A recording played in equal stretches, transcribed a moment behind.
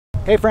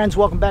Hey friends,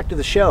 welcome back to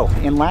the show.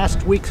 In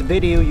last week's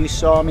video you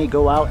saw me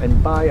go out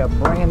and buy a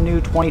brand new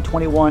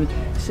 2021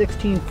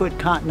 16-foot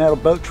Continental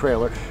boat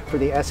trailer for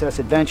the SS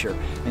Adventure.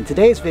 In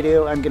today's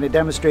video I'm going to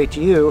demonstrate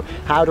to you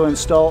how to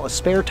install a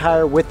spare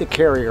tire with the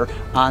carrier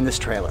on this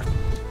trailer.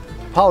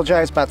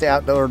 Apologize about the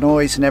outdoor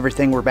noise and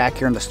everything. We're back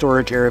here in the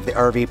storage area of the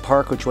RV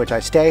park which I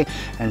stay,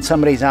 and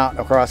somebody's out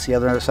across the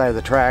other side of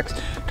the tracks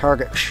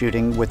target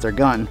shooting with their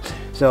gun.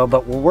 So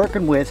what we're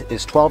working with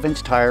is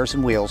 12-inch tires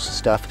and wheels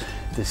stuff.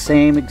 The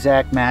same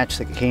exact match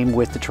that came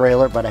with the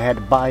trailer, but I had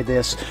to buy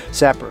this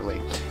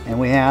separately. And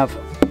we have,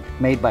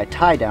 made by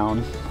Tie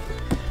Down,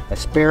 a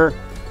spare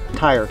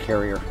tire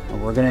carrier.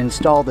 And we're going to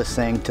install this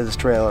thing to this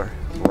trailer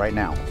right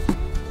now.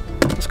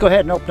 Let's go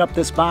ahead and open up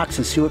this box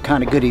and see what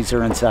kind of goodies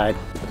are inside.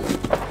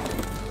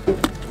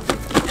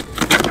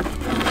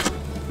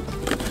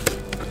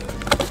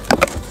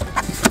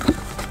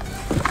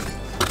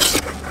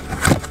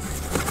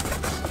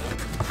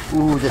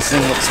 Ooh, this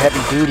thing looks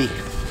heavy duty.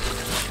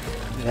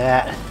 Look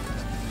at that.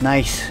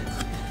 Nice.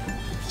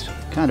 It's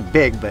kind of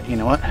big, but you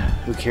know what?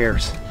 Who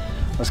cares?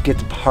 Let's get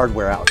the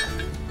hardware out.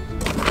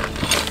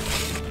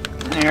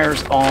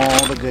 There's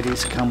all the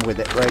goodies that come with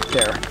it right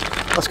there.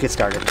 Let's get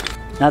started.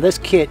 Now this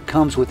kit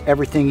comes with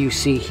everything you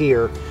see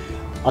here.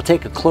 I'll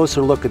take a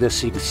closer look at this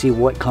so you can see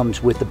what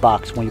comes with the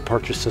box when you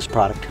purchase this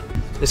product.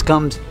 This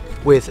comes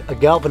with a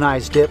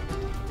galvanized dip,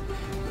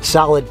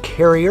 solid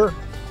carrier,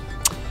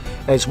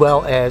 as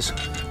well as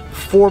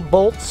 4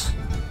 bolts,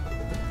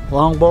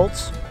 long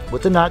bolts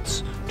with the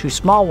nuts, 2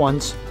 small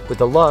ones with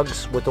the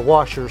lugs with the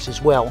washers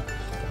as well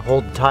that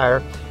hold the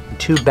tire, and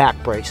 2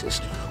 back braces.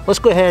 Let's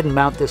go ahead and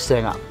mount this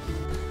thing up.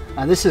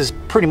 Now this is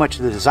pretty much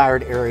the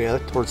desired area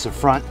towards the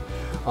front.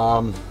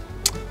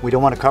 We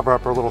don't want to cover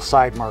up our little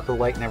side marker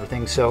light and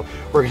everything, so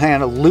we're going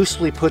to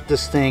loosely put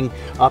this thing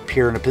up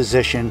here in a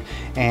position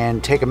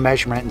and take a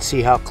measurement and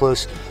see how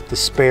close the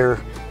spare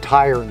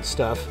tire and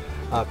stuff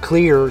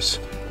clears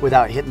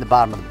without hitting the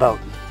bottom of the boat.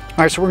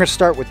 All right, so we're going to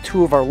start with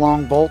 2 of our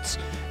long bolts,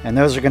 and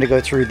those are going to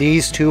go through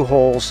these 2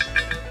 holes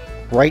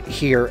right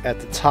here at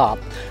the top,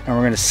 and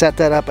we're going to set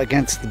that up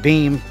against the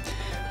beam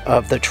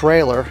of the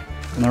trailer,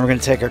 and then we're going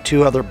to take our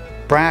 2 other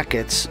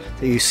brackets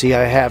that you see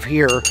I have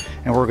here,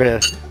 and we're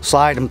going to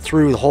slide them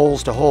through the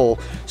holes to hole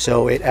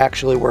so it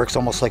actually works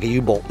almost like a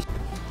U-bolt.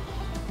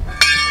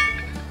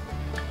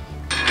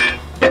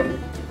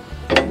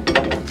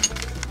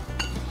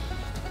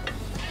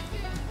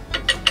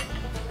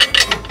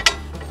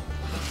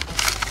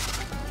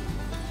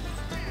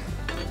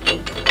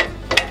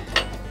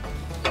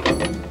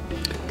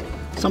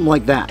 Something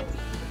like that.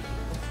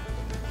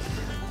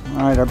 All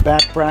right, our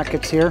back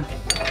brackets here.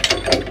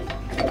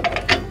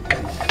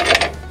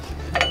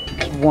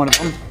 There's one of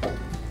them.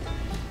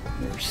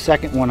 There's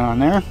second one on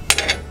there.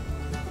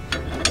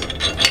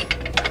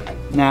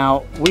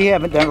 Now, we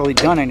haven't really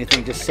done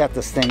anything to set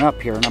this thing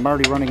up here, and I'm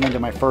already running into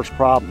my first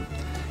problem.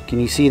 Can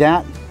you see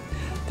that?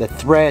 The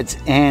threads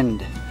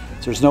end.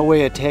 So there's no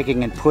way of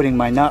taking and putting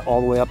my nut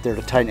all the way up there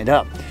to tighten it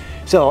up.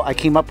 So I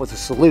came up with a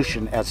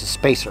solution as a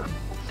spacer.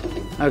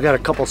 I've got a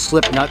couple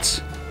slip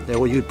nuts that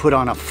you'd put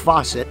on a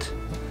faucet,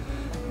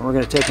 and we're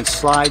going to take and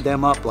slide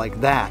them up like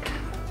that.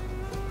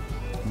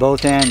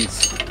 Both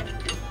ends.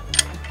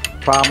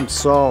 Problem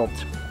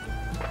solved.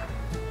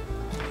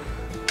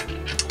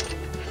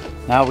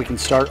 Now we can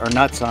start our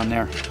nuts on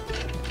there.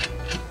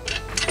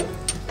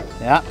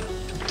 Yeah.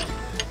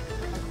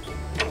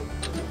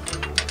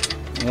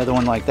 The other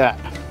one like that.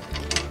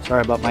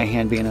 Sorry about my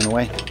hand being in the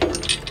way.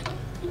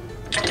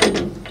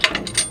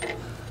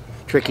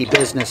 Tricky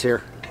business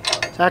here.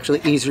 It's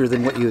actually easier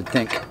than what you would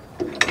think.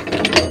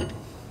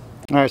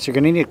 Alright, so you're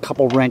going to need a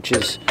couple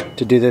wrenches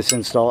to do this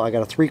install. I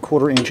got a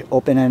 3/4 inch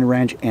open end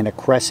wrench and a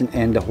crescent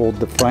end to hold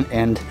the front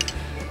end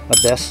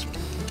of this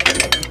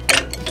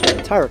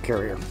tire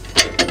carrier.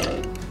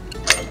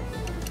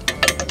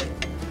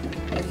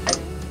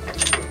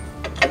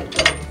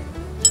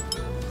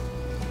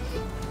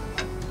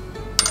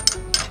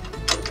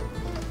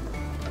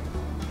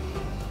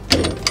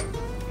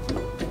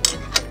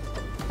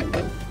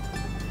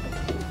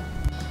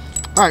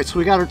 Alright, so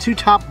we got our 2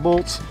 top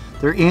bolts.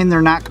 They're in,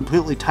 they're not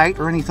completely tight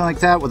or anything like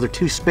that. With the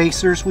 2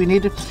 spacers we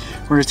needed.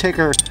 We're going to take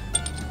our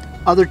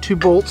other 2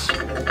 bolts,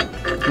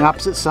 the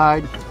opposite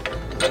side,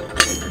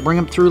 bring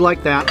them through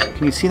like that.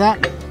 Can you see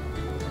that?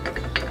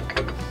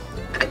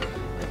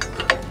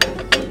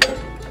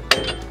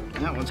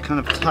 That one's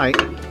kind of tight.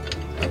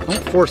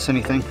 Don't force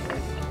anything.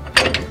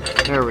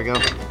 There we go.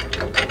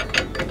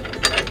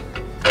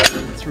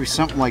 Through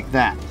something like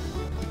that.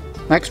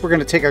 Next, we're going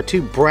to take our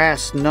 2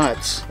 brass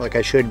nuts, like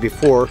I showed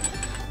before,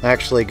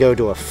 actually go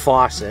to a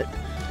faucet,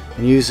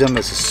 and use them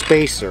as a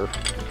spacer.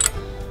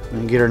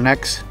 And get our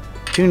next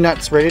 2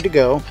 nuts ready to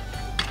go.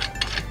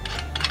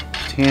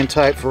 Just hand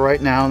tight for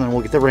right now, and then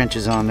we'll get the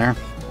wrenches on there.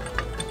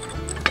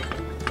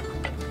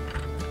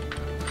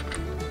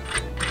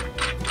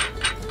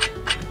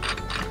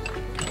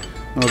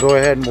 And we'll go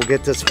ahead and we'll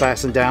get this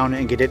fastened down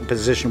and get it in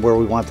position where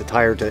we want the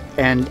tire to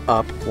end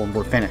up when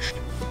we're finished.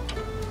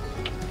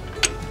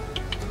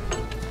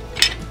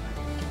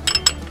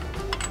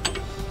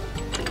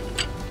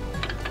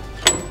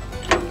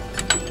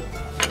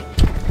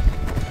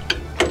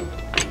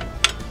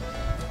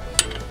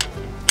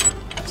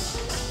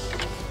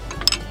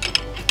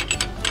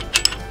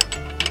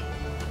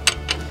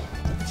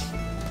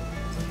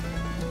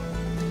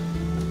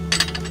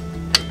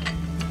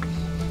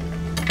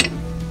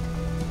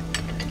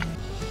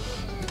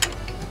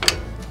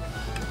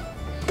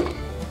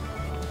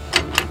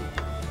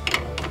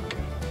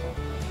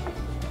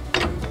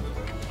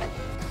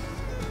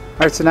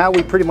 right, so now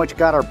we pretty much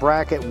got our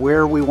bracket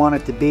where we want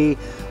it to be.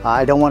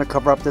 I don't want to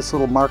cover up this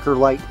little marker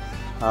light.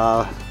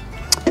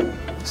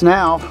 So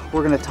now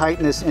we're going to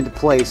tighten this into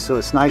place so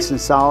it's nice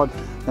and solid.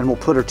 Then we'll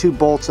put our 2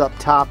 bolts up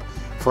top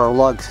for our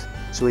lugs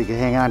so we can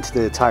hang on to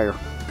the tire.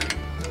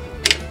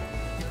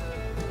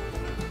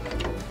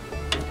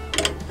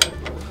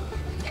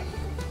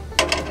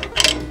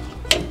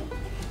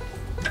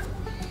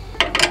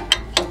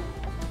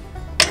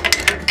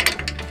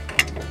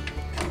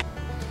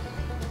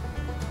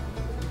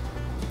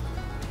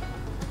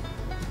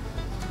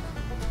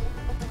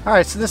 All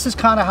right, so this is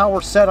kind of how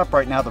we're set up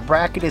right now. The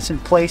bracket is in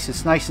place,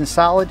 it's nice and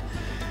solid.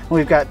 And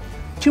we've got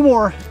 2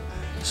 more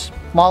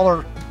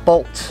smaller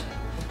bolts.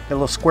 Got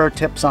little square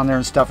tips on there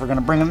and stuff. We're gonna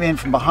bring them in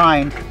from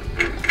behind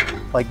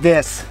like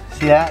this,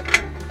 see that?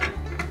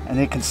 And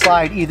they can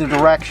slide either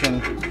direction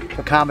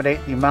to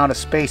accommodate the amount of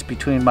space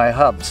between my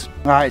hubs.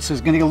 All right, so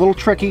it's gonna get a little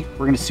tricky.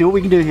 We're gonna see what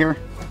we can do here.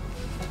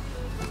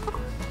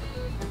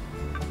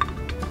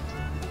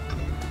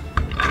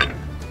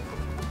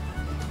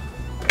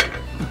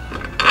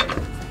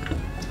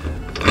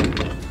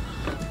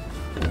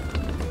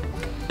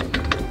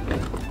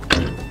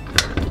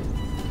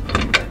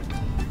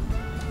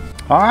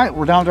 All right,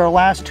 we're down to our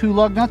last 2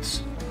 lug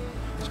nuts.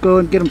 Let's go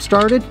and get them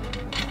started.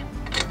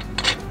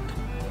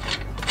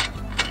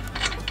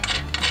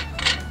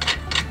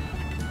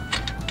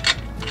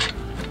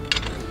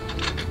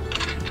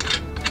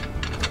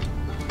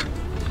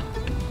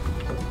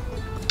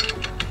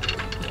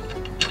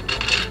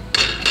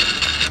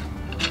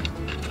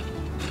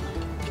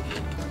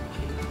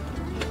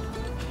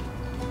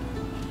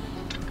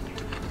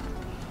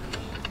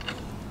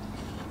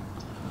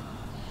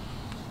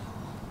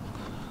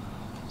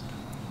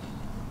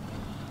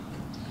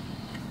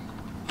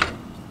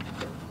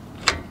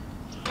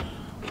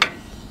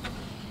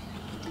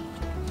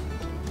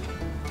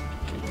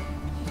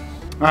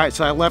 All right,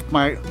 so I left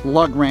my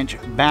lug wrench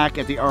back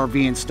at the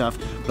RV and stuff,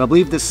 but I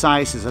believe this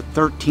size is a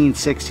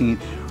 13/16.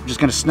 We're just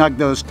gonna snug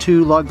those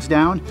 2 lugs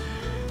down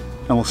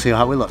and we'll see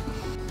how we look.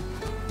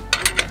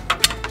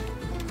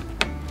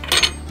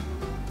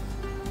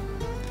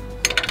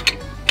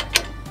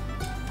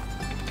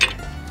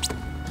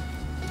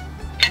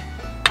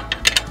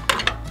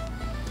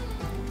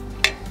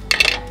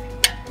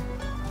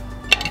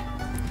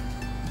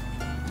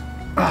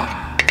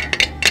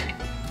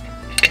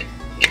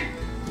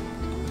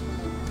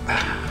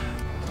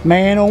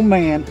 Man, oh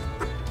man,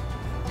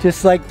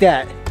 just like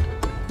that.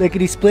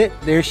 Lickety split,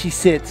 there she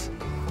sits.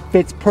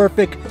 Fits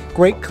perfect,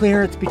 great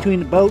clearance between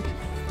the boat.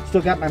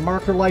 Still got my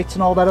marker lights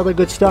and all that other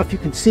good stuff you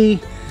can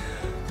see.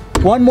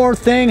 One more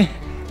thing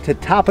to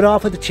top it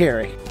off with a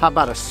cherry. How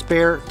about a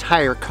spare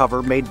tire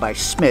cover made by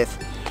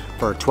Smith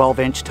for a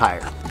 12-inch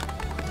tire?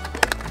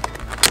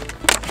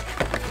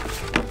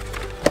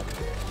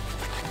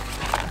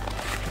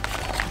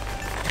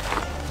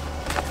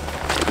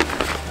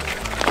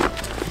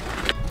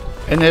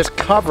 And this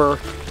cover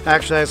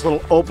actually has a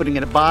little opening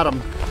in the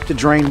bottom to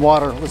drain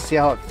water. Let's see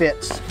how it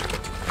fits.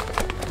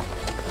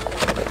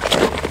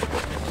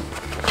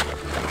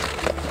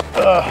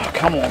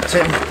 Come on,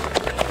 Tim.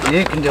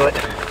 You can do it.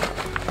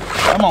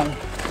 Come on.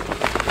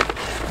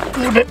 A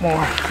little bit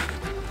more.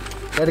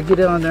 Gotta get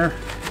it on there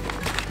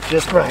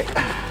just right.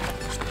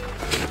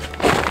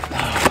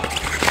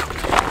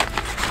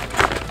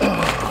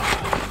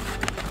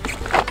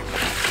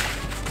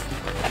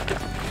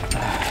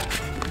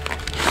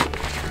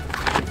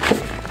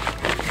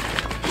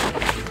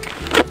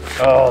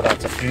 Oh,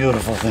 that's a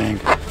beautiful thing.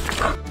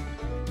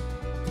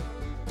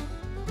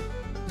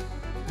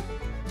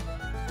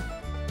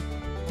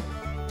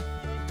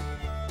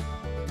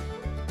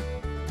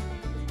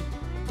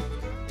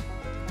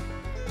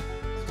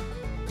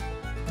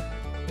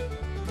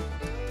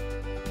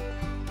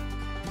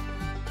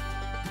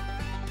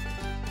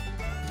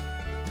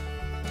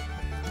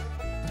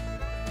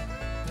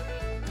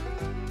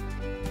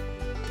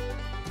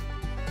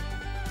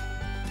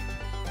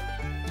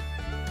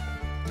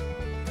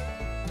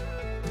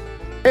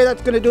 Hey,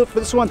 that's going to do it for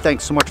this one.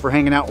 Thanks so much for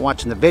hanging out and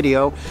watching the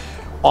video.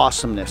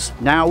 Awesomeness.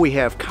 Now we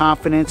have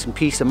confidence and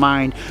peace of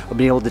mind of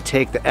being able to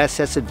take the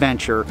SS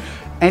Adventure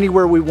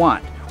anywhere we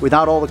want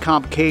without all the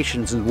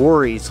complications and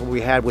worries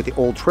we had with the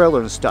old trailer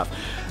and stuff.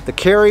 The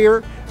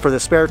carrier for the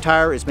spare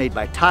tire is made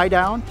by Tie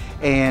Down,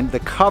 and the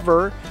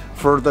cover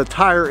for the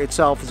tire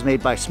itself is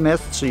made by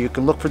Smith, so you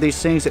can look for these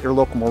things at your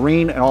local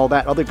marine and all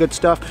that other good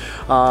stuff.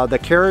 The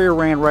carrier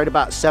ran right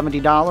about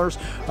 $70,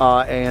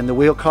 and the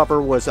wheel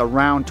cover was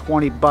around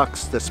 20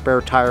 bucks. The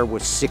spare tire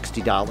was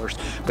 $60.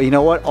 But you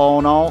know what, all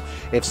in all,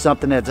 if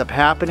something ends up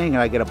happening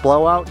and I get a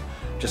blowout,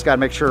 just got to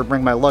make sure to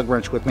bring my lug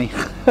wrench with me.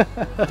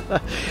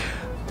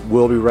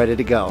 We'll be ready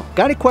to go.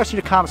 Got any questions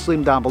or comments, leave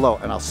them down below,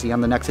 and I'll see you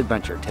on the next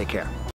adventure. Take care.